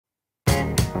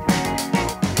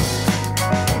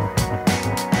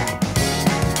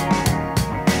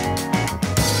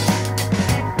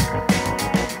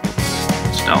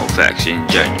Flakes in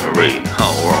January,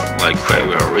 how wrong like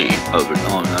February,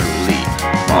 ordinarily.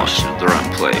 Most of the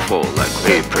run playful like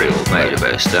April, made the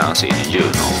best dancing in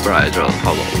Juno, bridal,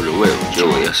 how old will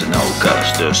Julius and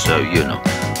Augustus, so you know,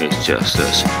 it's just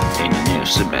us in a new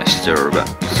semester, but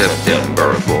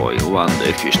September, boy, wonder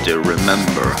if you still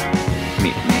remember.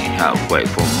 Meet me halfway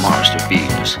from Mars to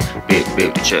Venus,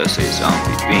 big chassis on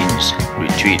the beans.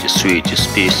 Retweet the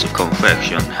sweetest piece of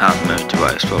confection, handmade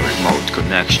device for remote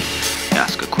connection.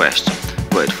 Ask a question,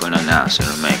 wait for an answer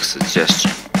and make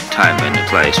suggestion. Time and the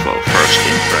place for first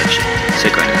impression,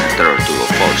 second and third to a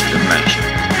fourth dimension.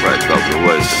 Right above the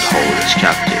waves and hold us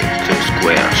captive, two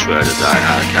squares where the die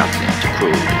hard captain to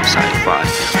crew in sci-fi.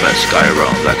 Let's sky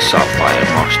around like sapphire,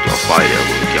 march to a fire,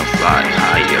 we can fly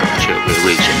higher till we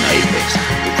reach an apex.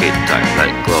 We fit tight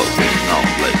like glowing, no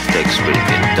like text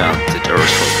breathing down to the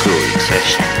earth for cooling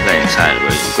session. Playing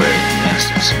sideways, great in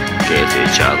essence, get to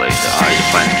each other in the eye to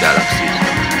find galaxies,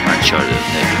 uncharted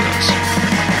nebulas.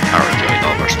 Hurricane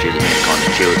overspeed milk on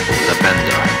the cute for the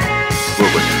bender.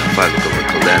 Moving in the fabric of a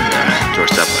calendar,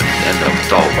 doors up at the end of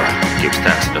October. Give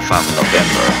thanks to the fun of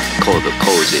November, cold but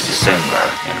cozy December.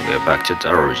 And we're back to the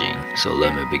origin, so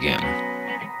let me begin.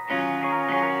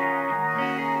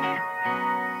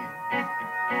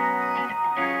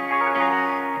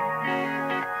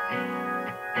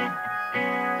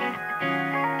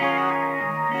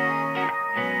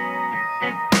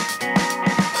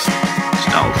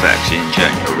 Flakes in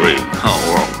January, how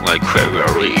wrong like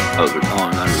February,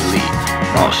 ordinarily.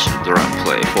 Most of the run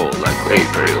playful like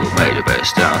April, made the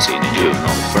best dancing in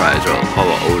Juno, bridal, how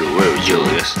old will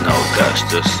Julius and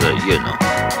Augustus, you know,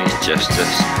 it's just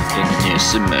us in a new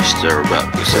semester, but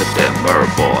we September,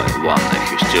 boy, wonder if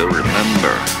you still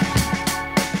remember.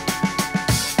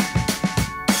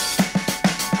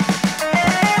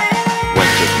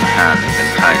 Went took my hand and then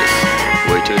hide it,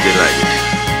 way too delighted.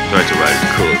 Tried to ride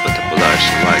it cool, but the Polaris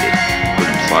divided.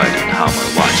 Couldn't fight it how my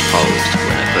watch posed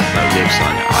when I put my lips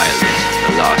on your eyelids.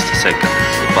 The last second,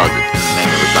 the bullet in the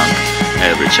memory bank.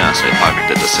 Every chance I pocket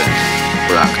the descent.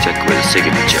 Blank check with a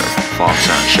signature. Fox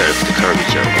and sheriff the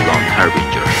curvature, a lone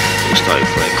harbinger. We started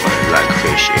playing quite like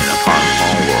fish in a pond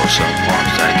on war, some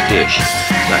farms like dish.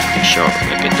 Lightning sharp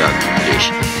like a duck in a dish.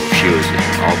 Confusing,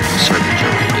 open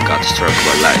circuitry, they got struck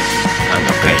by lightning. And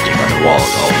a painting on the wall,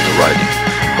 all the writing.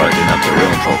 Brighten up the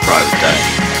room for private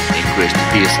dining. Increase the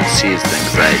peace and seize the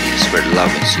anxiety. Spread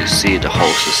love and succeed the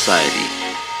whole society.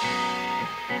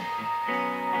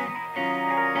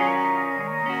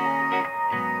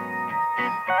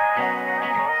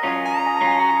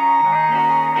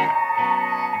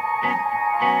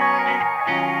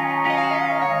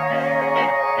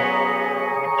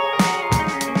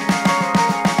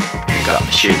 Got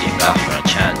me shooting off on a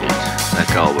tangent,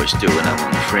 like I always do when I'm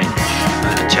on the fringe.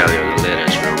 I tell you the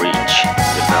letters will reach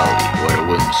the valley where the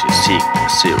winds you seek the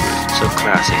series. So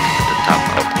classic at the top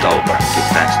of October. Give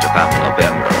thanks to fun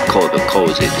November, cold but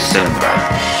cozy December.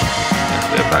 And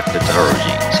we're back to the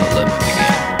origin, so let me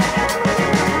begin.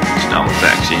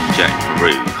 Flakes in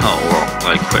January, how wrong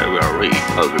like February,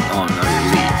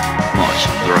 ordinarily. March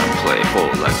of the run playful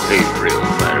like April,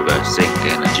 very bad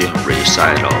thinking a gym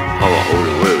recital. How old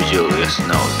will Julius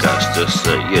and Augustus,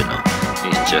 you know,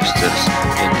 it's just us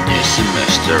in a new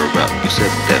semester, but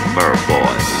September,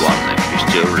 boy, one if you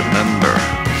still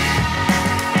remember.